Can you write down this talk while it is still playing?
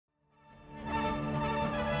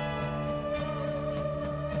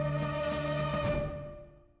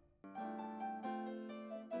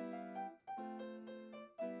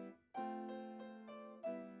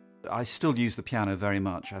I still use the piano very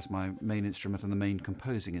much as my main instrument and the main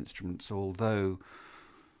composing instrument. So although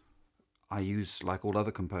I use, like all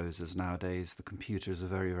other composers nowadays, the computer is a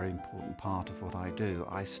very, very important part of what I do,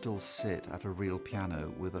 I still sit at a real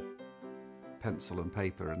piano with a pencil and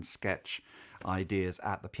paper and sketch ideas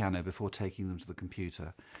at the piano before taking them to the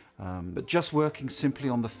computer. But just working simply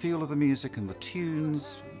on the feel of the music and the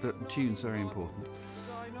tunes very important,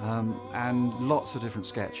 and lots of different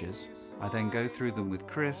sketches. I then go through them with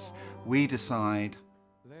Chris. We decide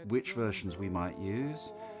which versions we might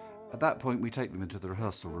use. At that point we take them into the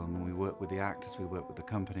rehearsal room and we work with the actors, we work with the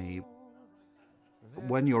company.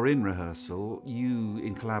 When you're in rehearsal, you,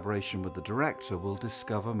 in collaboration with the director, will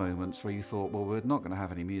discover moments where you thought, well, we're not going to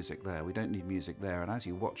have any music there, we don't need music there, and as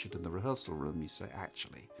you watch it in the rehearsal room, you say,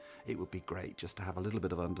 actually, it would be great just to have a little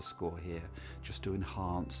bit of underscore here, just to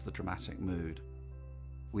enhance the dramatic mood.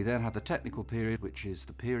 We then have the technical period, which is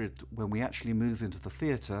the period when we actually move into the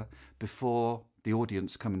theatre before the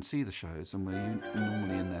audience come and see the shows, and we're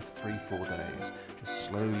normally in there for 3-4 days, just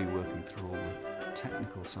slowly working through all the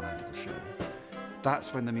technical side of the show.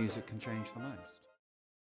 That's when the music can change the most.